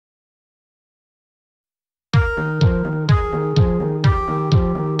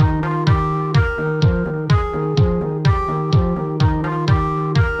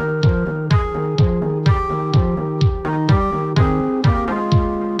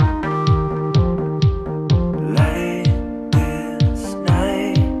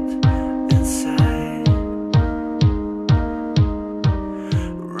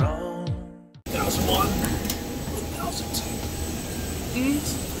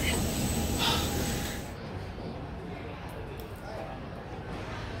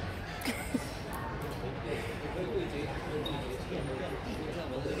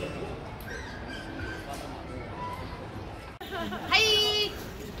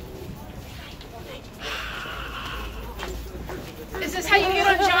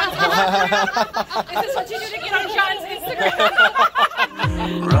This is what you do to get on Xi'an's Instagram.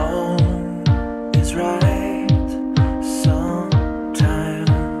 Wrong is right sometimes.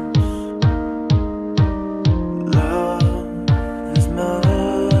 Love is Mercury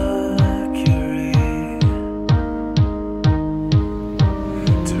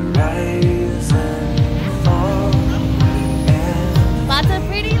to rise and fall and Lots of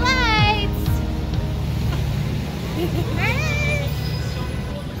pretty lights.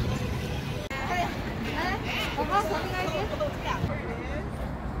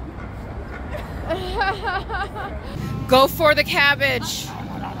 Go for the cabbage.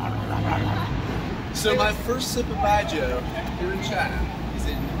 So my first sip of baijiu here in China is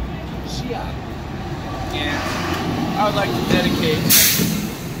in Xi'an. And I would like to dedicate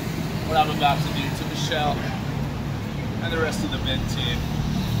what I'm about to do to Michelle and the rest of the Mint team.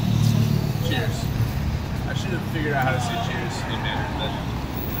 Cheers. I should have figured out how to say cheers in Mandarin, but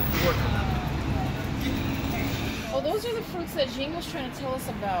we're working on Oh, those are the fruits that Jean was trying to tell us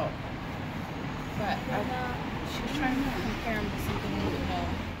about. But she was trying to compare them to something we didn't know.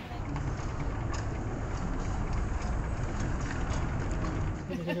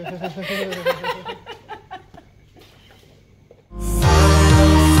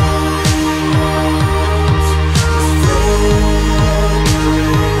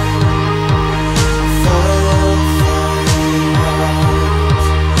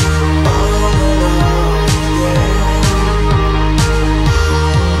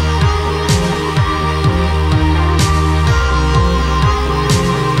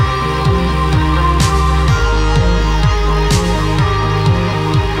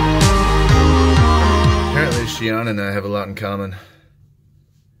 Xi'an and I have a lot in common.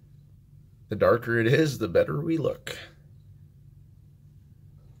 The darker it is, the better we look.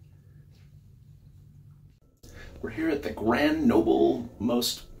 We're here at the Grand Noble,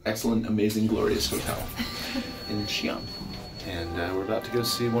 Most Excellent, Amazing, Glorious Hotel in Xi'an. And we're about to go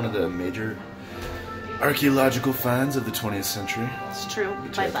see one of the major archaeological finds of the 20th century. It's true, The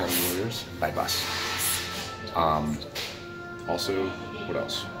by Terra Cotta bus. Warriors. By bus. Also, what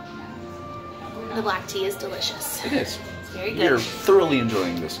else? The black tea is delicious. It is. It's very We are good. thoroughly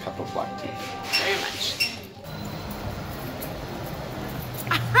enjoying this cup of black tea. Very much.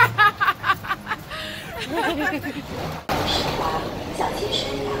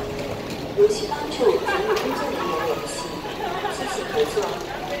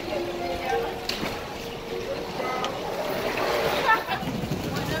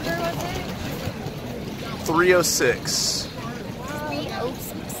 What number was it? 306. 306.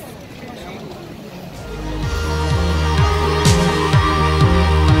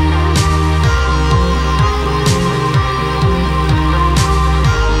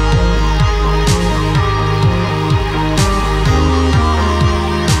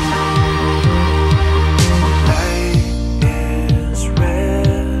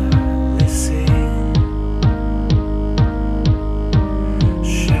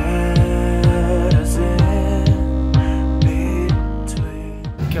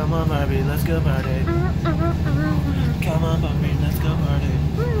 Come on, Barbie, let's go party. Come on, Barbie, let's go party.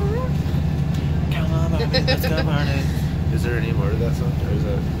 Come on, Barbie, let's go party. Is there any more to that song? Or is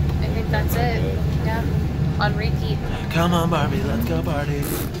that... I think that's it. Yeah. On repeat. Come on, Barbie, let's go party.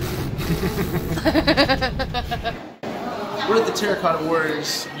 We're at the Terra Cotta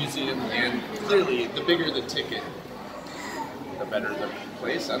Warriors Museum, and clearly, the bigger the ticket, the better the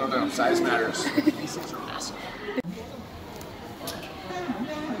place. I don't know, size matters. These things are massive.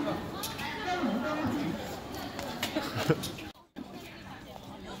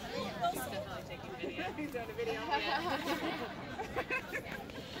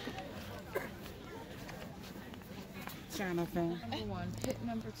 China fan. Number 1, hit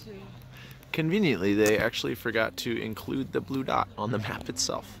number 2. Conveniently, they actually forgot to include the blue dot on the map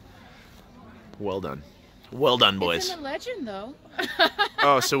itself. Well done. Well done, boys. It's in the legend, though.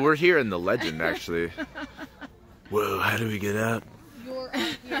 Oh, so we're here in the legend, actually. Whoa, how do we get out? You're up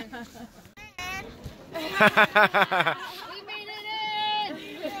here. We made it in!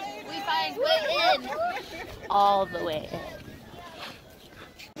 We find way in. All the way in.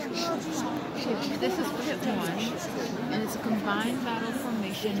 This is pit 1, and it's a combined battle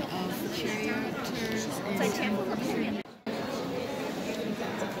formation of charioteers and infantry.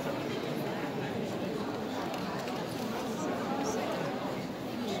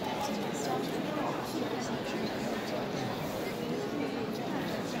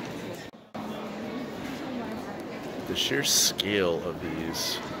 The sheer scale of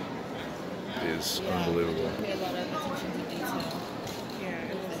these is unbelievable. Pay a lot of attention to detail. Here,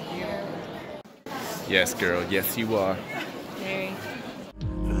 here. Yes, girl. Yes, you are. Very.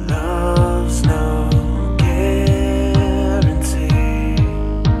 Love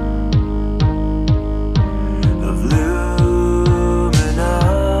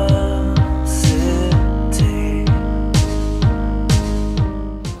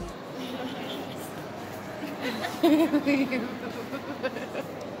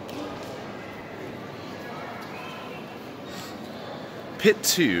Pit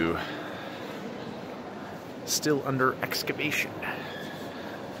 2, still under excavation.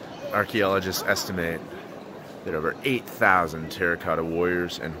 Archaeologists estimate that over 8,000 terracotta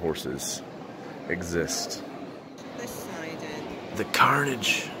warriors and horses exist. The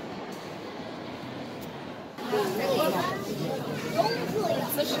carnage.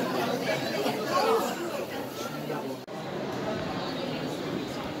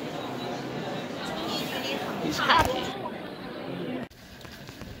 He's happy.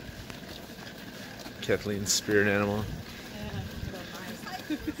 Kathleen's spirit animal.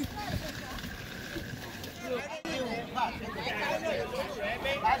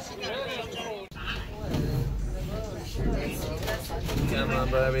 Come on,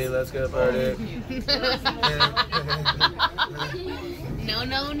 Barbie, let's go party. No,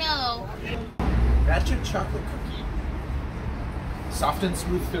 no, no. Battered chocolate cookie. Soft and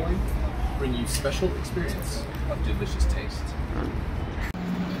smooth filling bring you special experience of delicious taste.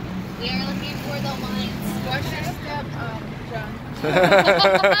 We are looking for the lines. Watch your step, John.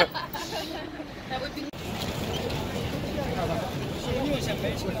 That would be.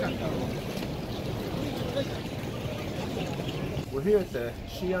 We're here at the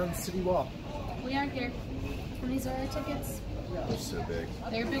Xi'an City Wall. We are here. And these are our tickets. They're so big.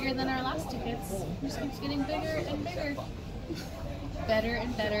 They're bigger than our last tickets. It just keeps getting bigger and bigger. Better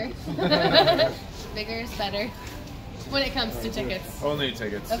and better. Bigger is better. When it comes to tickets. Only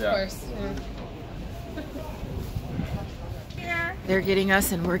tickets, Of course. Yeah. They're getting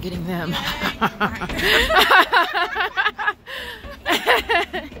us and we're getting them.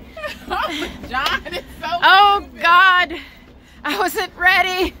 John, it's so oh God! I wasn't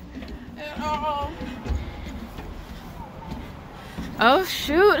ready. Oh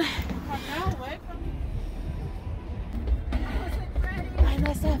shoot! Mind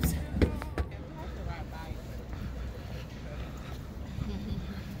my steps.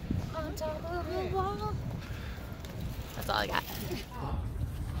 On top of the wall. That's all I got.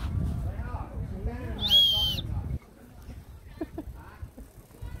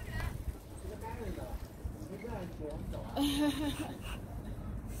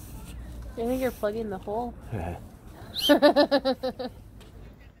 I think you're plugging the hole.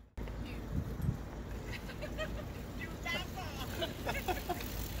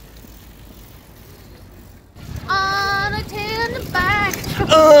 On a tandem bike.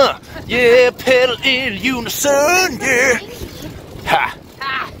 Yeah, pedal in unison, yeah. Ha.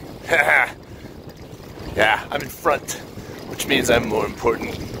 Ah. Ha. Yeah, I'm in front, which means I'm more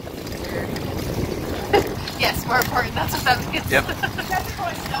important. Yes, more important. That's what that means. Yep.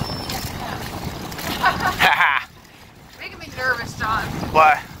 Ha. Making me nervous, John.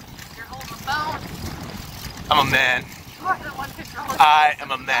 Why? You're holding the phone. I'm a man. You are the one controlling. I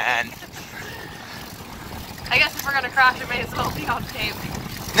am a man. I guess if we're gonna crash, it may as well be on tape.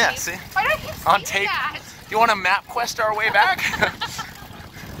 Yeah, see? Why do I keep On saying tape. that? You want to map quest our way back?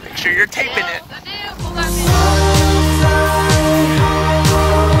 Make sure you're taping it. The new pull that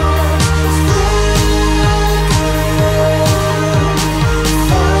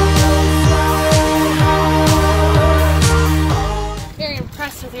Very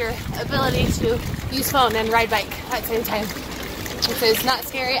impressed with your ability to use phone and ride bike at the same time. This is not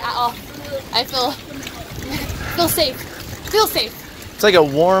scary at all. I feel safe. Feel safe. It's like a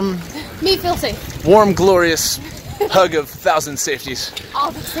warm, Feel safe. glorious hug of 1,000 safeties.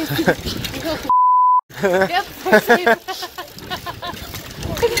 All the safety. Yep, we're safe.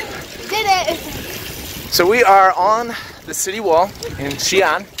 Did it. So we are on the city wall in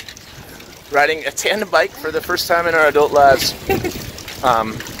Xi'an, riding a tandem bike for the first time in our adult lives.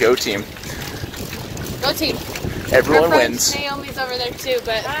 Go team. Go team. Everyone Our friend wins. Naomi's over there too,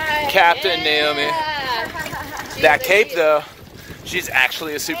 but Captain Naomi. That cape though, she's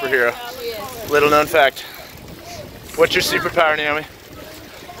actually a superhero. She is. Little known fact. What's your superpower, Naomi?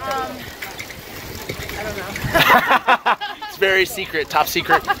 I don't know. It's very secret, top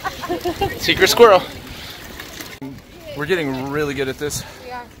secret. Secret squirrel. We're getting really good at this.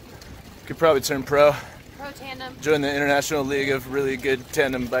 We are. Could probably turn pro. Pro tandem. Join the International League of really good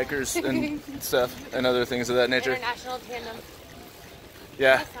tandem bikers and stuff and other things of that nature. International tandem.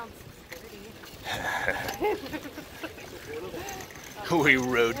 Yeah. That sounds pretty. We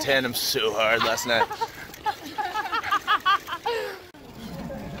rode tandem so hard last night.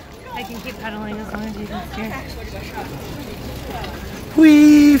 I can keep pedaling as long as you don't scare.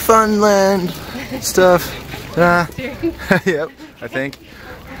 Wee Funland stuff. Yep, I think.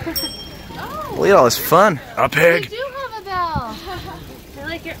 Look at all this fun. A You pig. do have a bell. I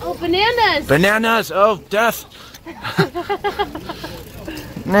like your bananas. Bananas. Oh, death.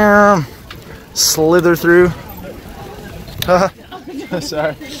 Now, slither through.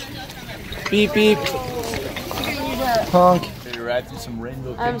 Sorry. Beep beep. Honk. Ready to ride through some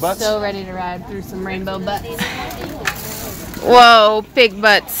rainbow I'm pig butts? so ready to ride through some rainbow butts. Whoa, pig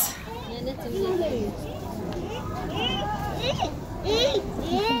butts.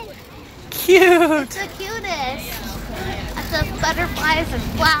 Cute. The cutest. The butterflies and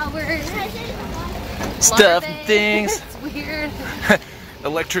flowers. Stuff and things. It's weird.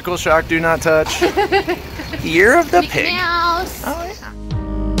 Electrical shock, do not touch. Ear of the pig. Mouse. Oh, yeah.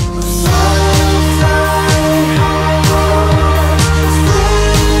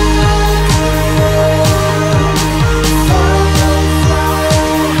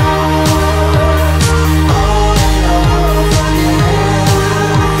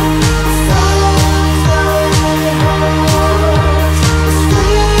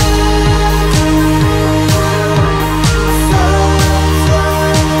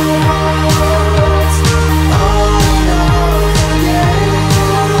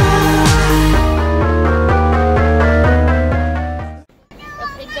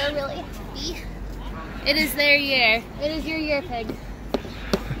 It is their year. It is your year, pig.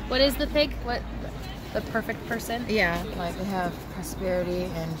 What is the pig? What? The perfect person? Yeah, like they have prosperity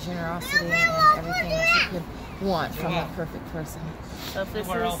and generosity and everything that you could want from a perfect person. So if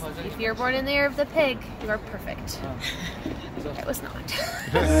if you're born in the year of the pig, you are perfect. I was not.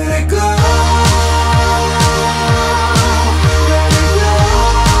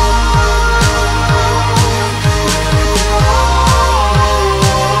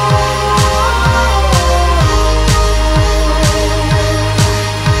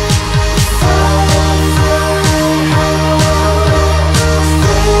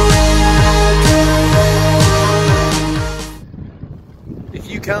 If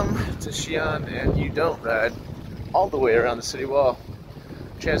you come to Xi'an and you don't ride all the way around the city wall,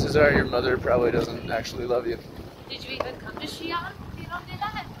 chances are your mother probably doesn't actually love you. Did you even come to Xi'an? You don't do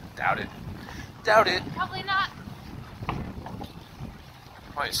that? Doubt it. Doubt it. Probably not.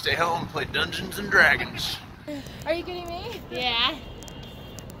 Might stay home and play Dungeons and Dragons. Are you kidding me? Yeah.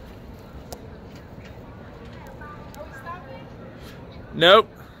 Nope.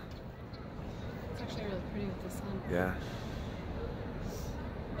 It's actually really pretty with the sun. Yeah.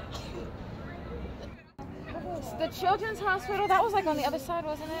 The children's hospital, that was like on the other side,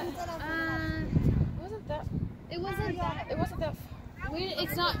 wasn't it? Wasn't that? It wasn't that. It wasn't that.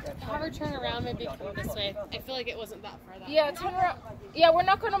 It's not. Have her turn around. Maybe go this way. I feel like it wasn't that far. Yeah, turn around. Yeah, we're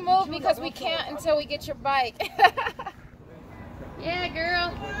not gonna move because we can't until we get your bike. Yeah,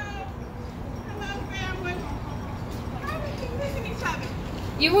 girl.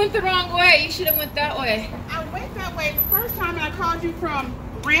 You went the wrong way. You should have went that way. I went that way the first time and I called you from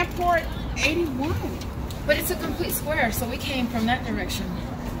Rampart 81. But it's a complete square, so we came from that direction.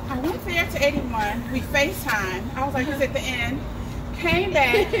 I went there to 81. We FaceTime. I was like, it's at the end. Came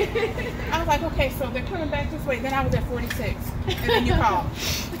back. I was like, okay, so they're coming back this way. Then I was at 46. And then you called.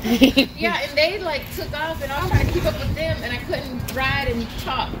 Yeah, and they like took off and I was trying to keep up with them and I couldn't ride and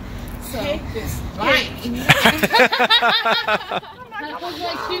talk. So Take this bike. She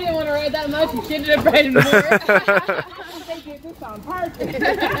didn't want to ride that much and she ended up riding more. They did this on purpose.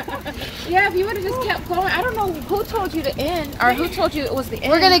 yeah, if you would have just kept going. I don't know who told you to end or who told you it was the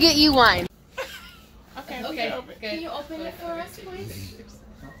end. We're gonna get you wine. Okay, Okay. Can you open it for us, please?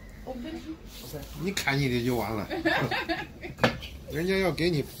 Open. 你看你的就完了，人家要给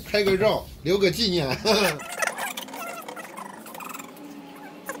你拍个照，留个纪念。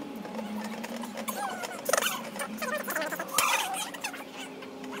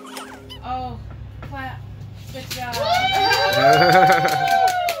Oh, clap. Good job.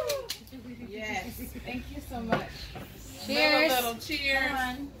 Yes. Thank you so much. Cheers. Little cheers.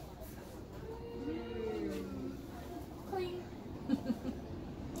 Clean.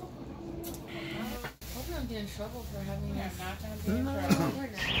 Hope we don't get in trouble for having this.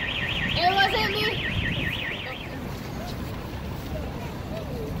 It wasn't me.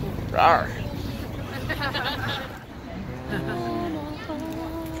 Rawr.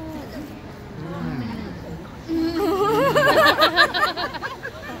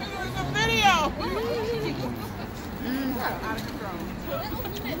 Video.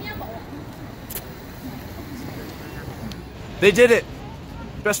 They did it.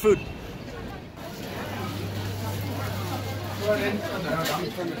 Best food.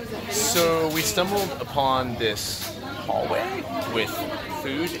 So we stumbled upon this hallway with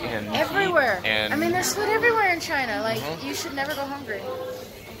food and Everywhere. meat and I mean, there's food everywhere in China. Like, you should never go hungry.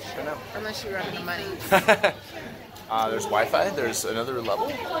 I know. Unless you run out of money. There's Wi-Fi. There's another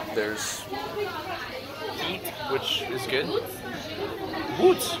level. There's heat, which is good.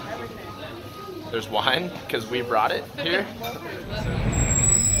 Boots. There's wine, because we brought it here.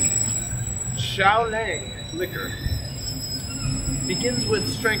 Shaoling liquor. Begins with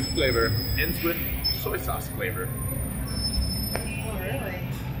strength flavor, ends with soy sauce flavor. Oh, really?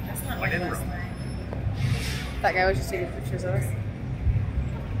 That's not When like in last Rome. night. That guy was just taking pictures of us.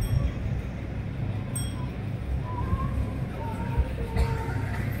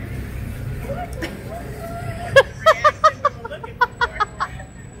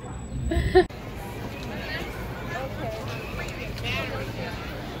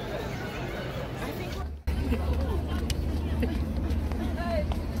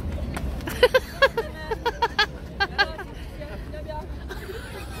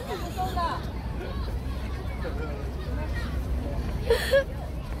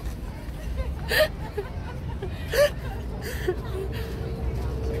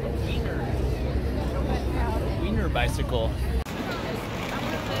 Wiener bicycle.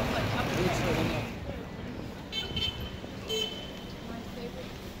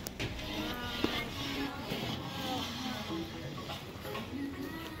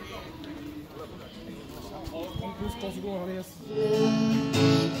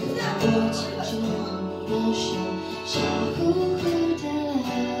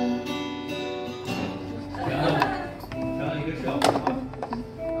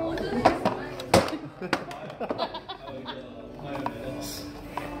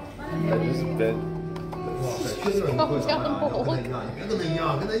 I just bent. 缺德你会干嘛？跟他一样，你别跟他一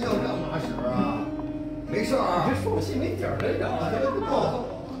样，跟他一样干嘛使啊？没事儿，别说我心没底儿的，让他不够。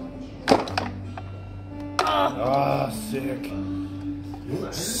 Ah, sick.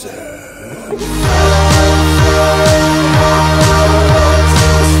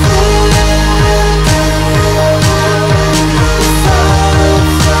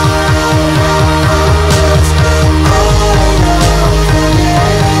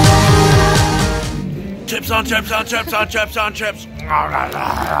 Chips on chips on chips on chips on chips.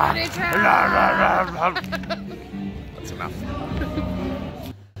 That's enough.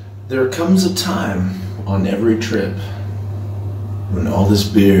 There comes a time on every trip when all this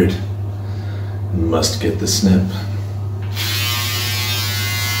beard must get the snip.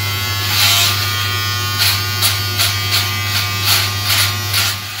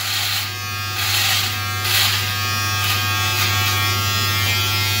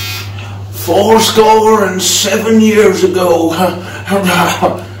 Fourscore-and-7 years ago.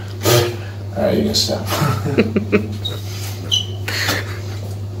 Alright, you can stop.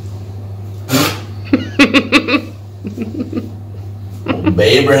 Old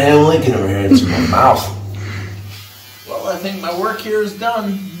Abraham Lincoln over here, it's in my mouth. Well, I think my work here is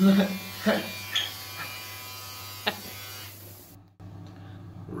done.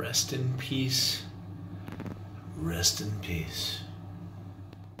 Rest in peace. Rest in peace.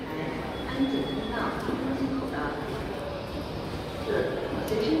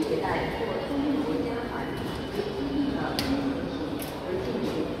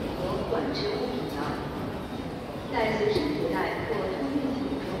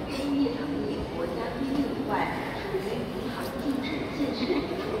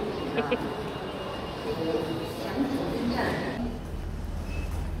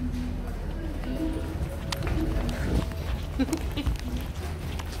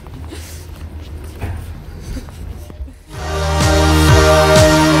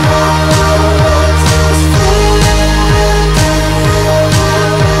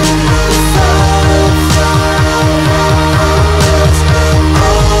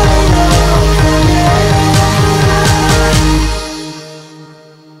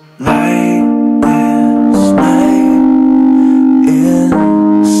 Light